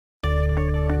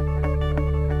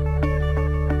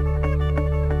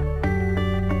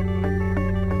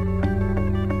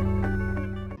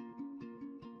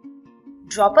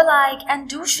Drop a like and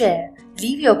do share.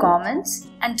 Leave your comments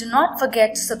and do not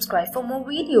forget to subscribe for more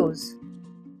videos.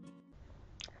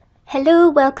 Hello,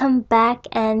 welcome back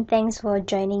and thanks for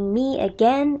joining me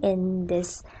again in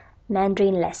this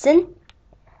Mandarin lesson.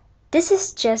 This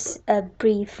is just a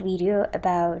brief video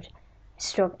about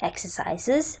stroke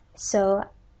exercises, so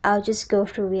I'll just go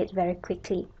through it very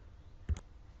quickly.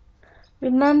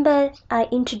 Remember, I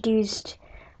introduced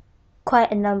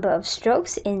quite a number of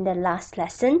strokes in the last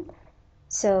lesson,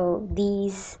 so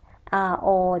these are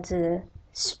all the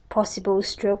possible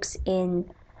strokes in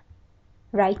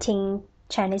writing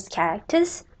Chinese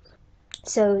characters.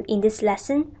 So in this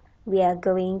lesson, we are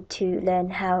going to learn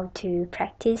how to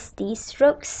practice these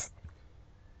strokes.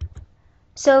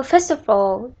 So first of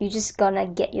all, you're just gonna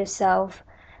get yourself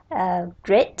a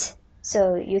grid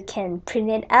so you can print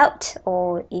it out,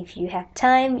 or if you have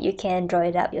time, you can draw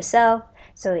it out yourself.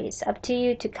 So it's up to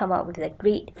you to come up with a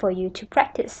grid for you to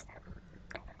practice.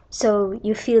 So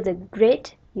you fill the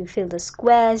grid, you fill the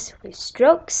squares with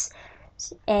strokes,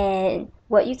 and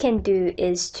what you can do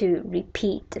is to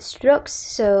repeat the strokes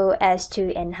so as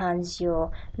to enhance your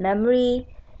memory.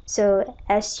 So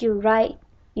as you write,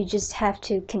 you just have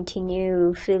to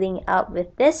continue filling out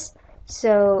with this,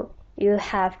 so you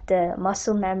have the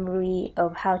muscle memory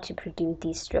of how to produce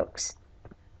these strokes.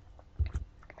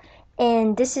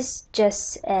 And this is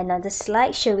just another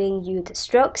slide showing you the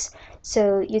strokes,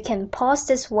 so you can pause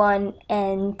this one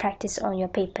and practice on your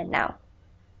paper now.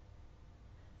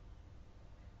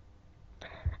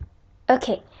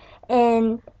 Okay,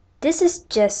 and this is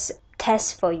just a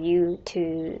test for you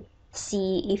to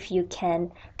see if you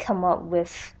can come up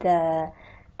with the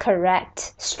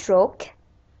correct stroke.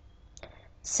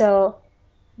 So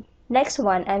next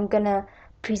one, I'm gonna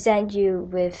present you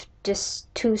with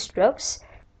just 2 strokes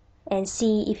and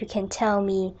see if you can tell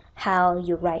me how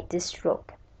you write this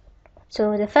stroke.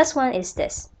 So the first one is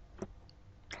this.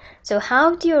 So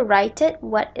how do you write it?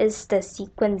 What is the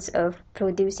sequence of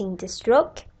producing the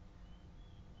stroke?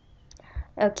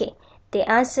 Okay, the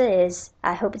answer is,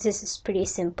 I hope this is pretty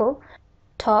simple,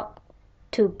 top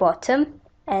to bottom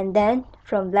and then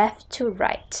from left to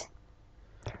right.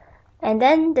 And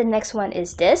then the next one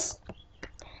is this.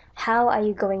 How are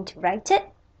you going to write it?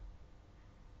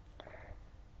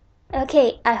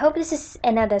 Okay, I hope this is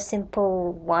another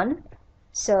simple one.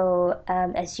 So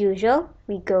as usual,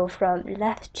 we go from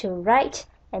left to right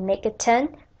and make a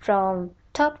turn from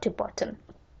top to bottom.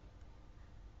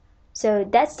 So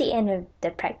that's the end of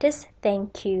the practice.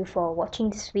 Thank you for watching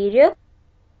this video.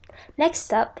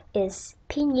 Next up is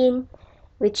Pinyin,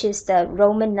 which is the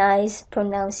Romanized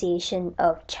pronunciation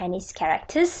of Chinese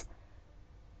characters.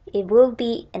 It will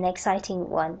be an exciting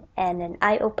one and an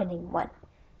eye-opening one.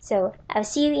 So I'll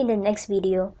see you in the next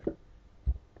video.